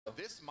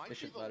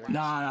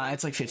Nah,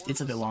 it's like 50.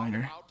 It's a bit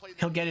longer.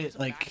 He'll get it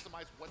like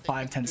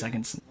 5-10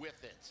 seconds.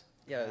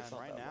 Yeah, it's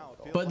not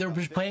that. But they're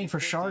just playing for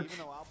Shark.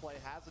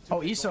 Oh,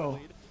 ISO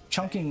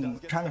chunking,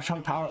 trying to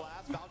chunk power.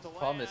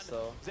 Promise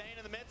though.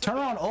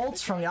 Turnaround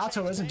ults from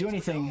Yato doesn't do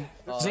anything.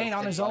 Zane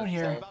on his own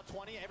here.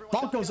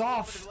 Bump goes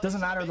off.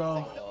 Doesn't matter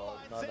though.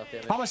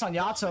 Promise on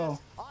Yato.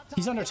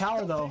 He's under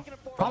tower though.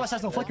 Promise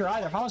has no flicker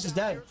either. Promise is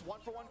dead.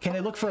 Can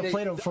they look for a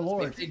play for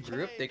Lord? If they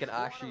group, they can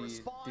actually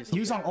do something.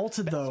 Use on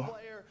ulted though.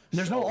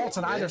 There's no ults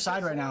on either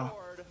side right now.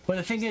 But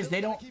the thing is,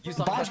 they don't.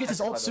 Bodge gets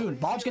his ult soon.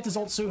 Bodge gets his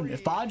ult soon.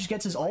 If Bodge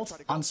gets his ult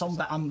on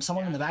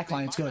someone in the back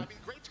line, it's good.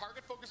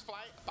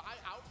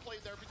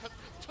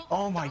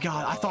 Oh my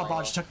god, I thought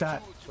Bodge took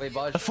that. Wait,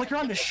 Bodge. A flicker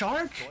on the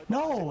Shark?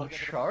 No.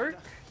 Shark?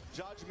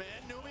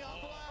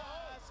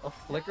 A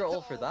flicker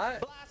ult for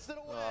that?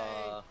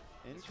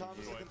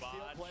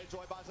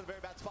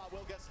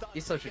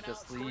 ISO should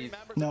just leave.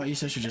 No,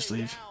 ISO should just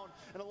leave.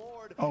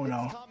 Oh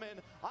no.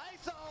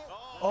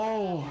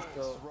 Oh.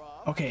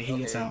 Okay, he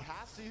gets out.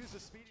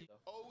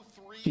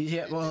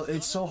 Yeah, well,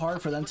 it's so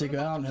hard for them to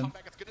go on him.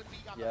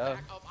 Yeah.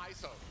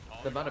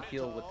 The amount of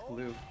peel with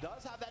glue.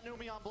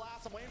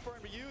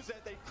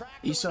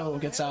 ISO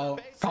gets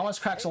out. Promise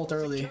cracks ult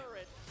early.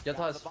 Yato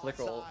has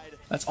flicker ult.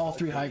 That's all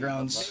 3 high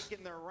grounds.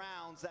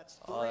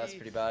 Oh, that's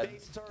pretty bad.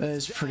 That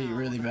is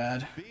really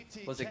bad.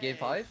 Was it game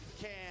 5?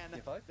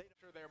 Game 5?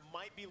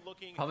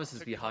 Promise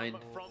is behind.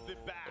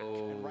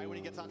 Oh.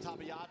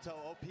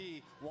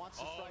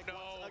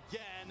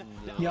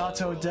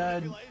 Yato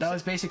dead. That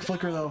was basic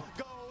flicker though.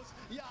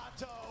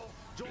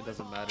 It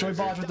doesn't matter. Joy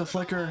Bodge with the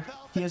flicker.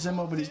 He has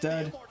ammo, but he's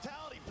dead.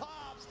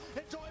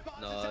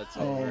 No, it's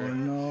Oh over.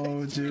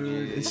 no,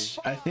 dude.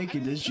 I think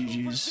it is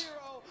GG's.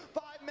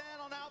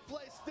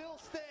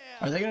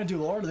 Are they gonna do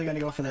Lord or are they gonna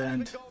go for the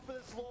end?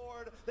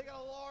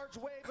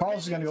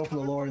 Carl's is gonna go for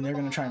the Lord and they're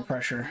gonna try and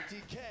pressure.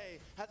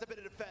 Has a bit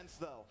of defense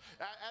though.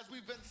 As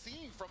we've been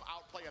seeing from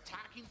Outplay,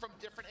 attacking from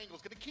different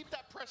angles, going to keep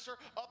that pressure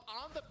up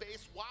on the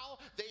base while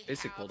they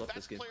Basic have pulled up best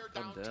this game. player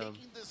down,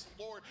 taking this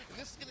Lord, and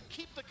this is going to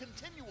keep the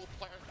continual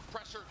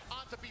pressure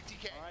onto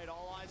BTK. All right,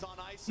 all eyes on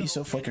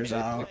ISO flickers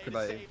out.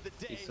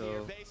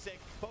 ISO.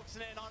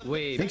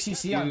 Wait, Big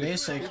CC on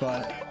basic,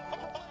 but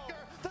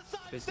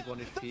basic 1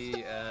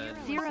 HP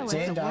and Zero is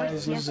Zane the dies,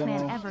 worst yes man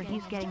Zeno. ever.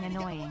 He's getting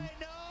annoying.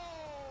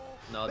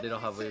 no, they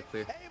don't have wave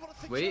clear.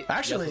 Wait,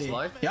 actually, Yato's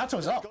live?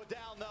 Yato's up.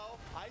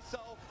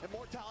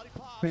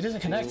 But he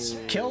doesn't connect.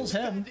 Ooh. Kills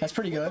him. That's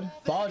pretty good.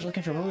 Bodge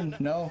looking for wound.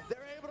 No.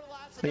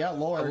 They got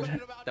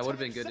Lord. That would have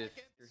been good if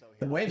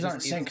The waves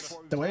aren't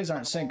synced. The waves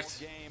aren't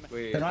synced.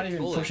 Wait, They're not even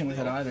pull pushing with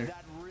it either.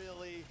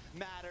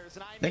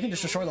 They can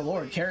just destroy the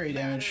Lord. Carry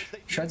damage.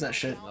 Shreds that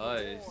shit.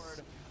 Nice.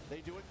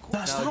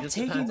 Stop just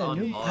taking depends the on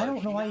new. Bodge. I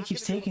don't know why he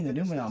keeps taking the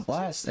Newman on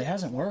blast. It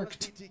hasn't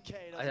worked.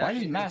 Why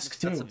did he mask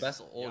That's too? the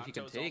best ult he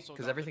can take,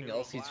 because everything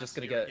else he's just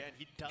gonna get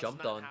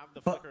jumped on.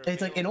 But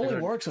it's like it only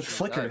works with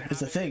flicker. Is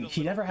the thing.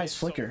 He never has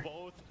flicker.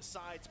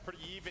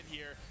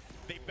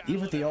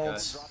 Even with the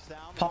ults.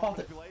 Pop out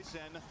the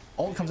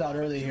ult comes out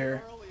early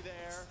here.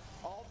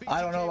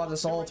 I don't know about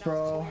this ult,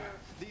 bro.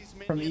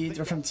 From E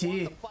or from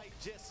T.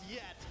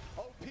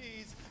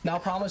 Now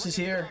Promise is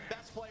here.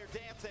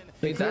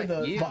 They cleared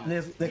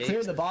they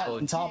cleared the bot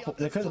and top.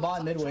 They cleared the bot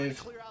and mid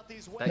wave.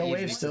 No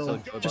wave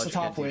still. Just a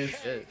top wave.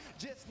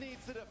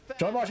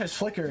 Joy Bodge has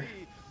flicker.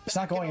 It's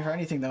not going for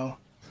anything though.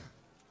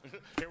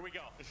 Here we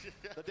go.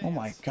 Oh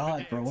my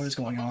god, bro, what is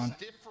going on?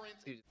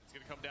 It's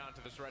gonna come down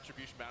to this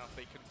retribution battle if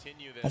they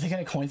continue this. Are they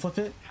gonna coin flip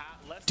it?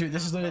 Dude,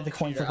 this is literally the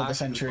coin flip of the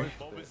century.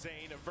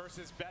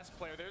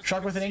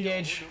 Shark with an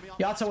engage.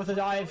 Yato with a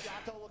dive.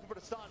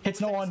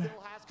 Hits no one.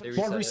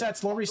 Lord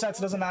resets. Lord resets.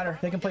 It doesn't matter.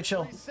 They can play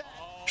chill.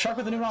 Shark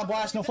with a new round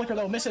blast. No flicker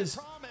though. Misses.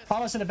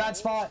 Promise in a bad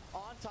spot.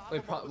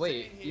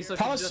 Wait,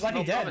 Promise might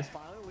be dead.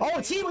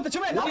 Oh, T with the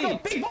 2-man. No,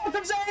 big ball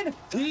comes in.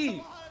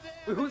 T.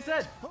 Wait, who's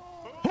dead?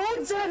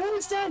 Who's dead?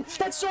 Who's dead?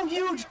 That's so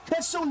huge.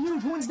 That's so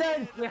huge. Who's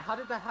dead? Wait, how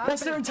did that happen?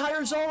 That's their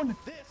entire zone.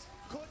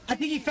 I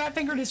think he fat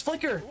fingered his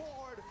flicker.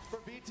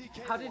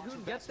 How did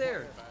Hoon get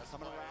there?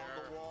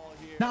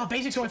 No,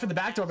 Basic's going for the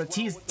back door, but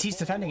T's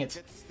defending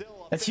it.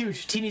 That's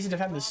huge. T needs to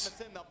defend this.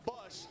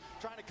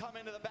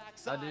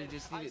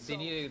 They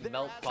need to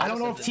melt. I don't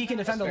know if T can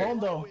defend alone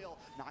though.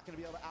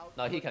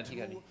 No, he can.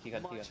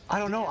 I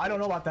don't know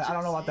about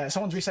that.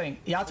 Someone's resetting.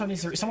 Yato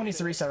needs to. Someone needs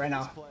to reset right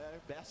now.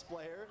 Best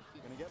player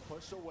gonna get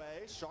pushed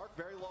away. Shark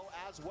very low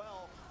as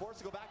well. Forced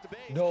to go back to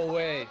base. No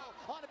way.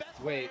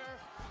 Wait.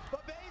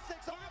 But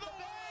Basics on the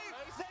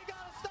base. They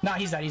gotta stop. Nah,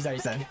 he's dead. He's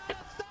dead. Stop him.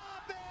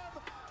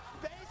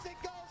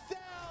 Basic goes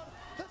down.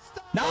 The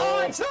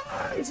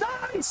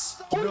stop.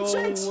 Nice. Holy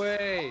shit. No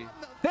way.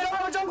 They don't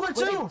have a jungler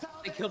too.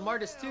 They killed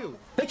Martis too.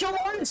 They killed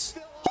Martis.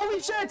 Holy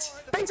shit.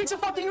 Basic's a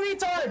fucking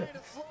retard.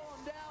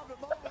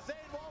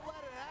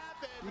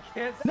 You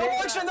can't say No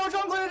that. action. No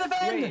jungler to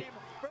defend. Wait.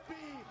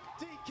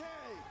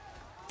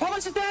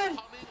 Promise is dead.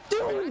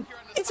 Dude,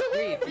 it's a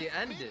win. Wait, they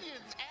ended.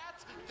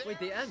 Wait,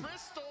 they end.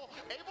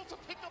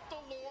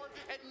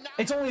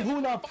 It's only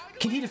Hoon up.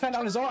 Can he defend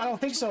on his own? I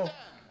don't think so.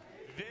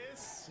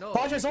 No,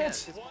 Watch his you ult.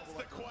 can't. What's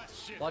the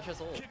question? Watch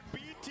his ult. Can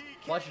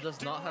BTK Watch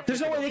does not have.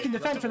 There's no way they can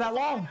defend for that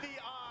long. the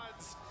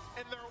odds?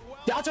 And they're well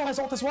Yato has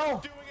ult as well.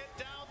 doing it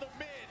down the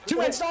mid. 2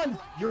 hits done.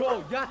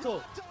 Yo,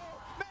 Yato.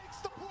 Makes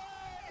the play.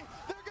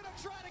 They're gonna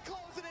try to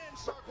close it in.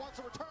 Shark wants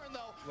to return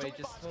though. Wait,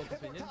 just hold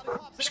this minion.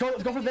 Just go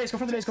for the base. Go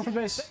for the base. Go for the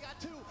base. They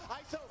got 2.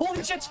 ISO.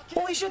 Holy shit!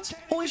 Holy shit!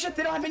 Holy shit!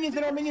 They don't have minions.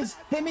 They don't have minions.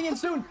 They have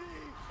minions soon.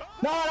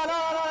 No, no, no,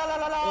 no, no, no,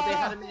 no, no. Oh, they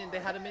had a minion. They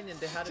had a minion.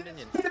 They had a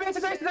minion. The base,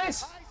 the base, the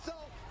base. ISO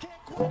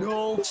can't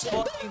No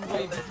fucking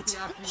way. This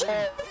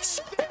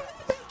actually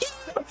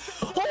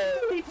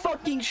Holy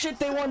fucking shit,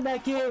 they won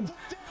that game.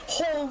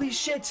 Holy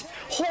shit.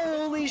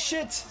 Holy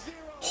shit.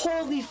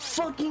 Holy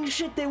fucking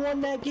shit, they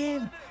won that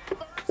game.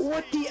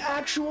 What the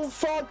actual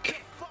fuck?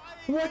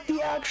 What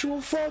the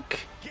actual fuck?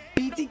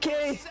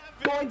 BTK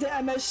going to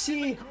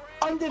MSC.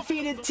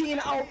 Undefeated team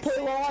outplay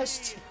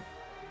lost.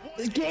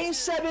 Game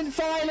 7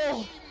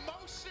 final.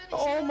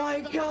 Oh my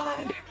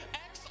god.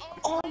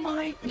 Oh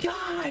my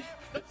god.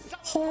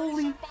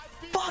 Holy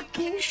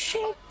fucking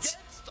shit.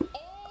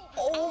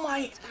 Oh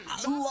my,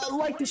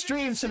 like the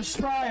stream,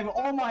 subscribe.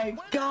 Oh my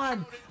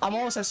god. I'm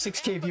almost at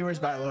 6K viewers,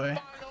 by the way.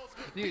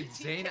 Dude,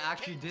 Zane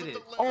actually did it.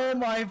 Oh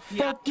my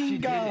He actually fucking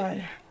did god.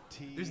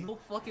 it. There's no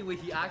fucking way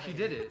he actually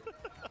did it.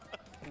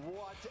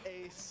 What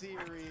a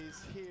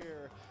series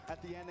here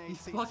at the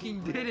NACT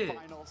fucking did it.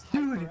 Finals.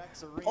 Dude,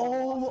 HyperX Arena,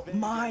 oh Las Vegas.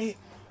 my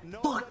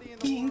Nobody in the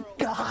fucking world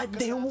god,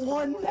 they expects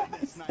won to win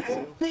that. this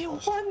night. They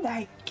won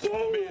that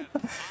game.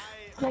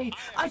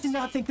 I did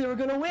not think they were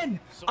gonna win.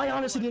 I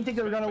honestly didn't think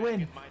they were gonna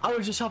win. I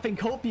was just huffing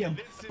copium.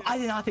 I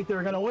did not think they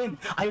were gonna win.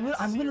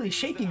 I'm literally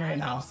shaking right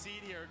now. Seed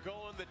here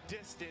going the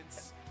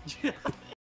distance.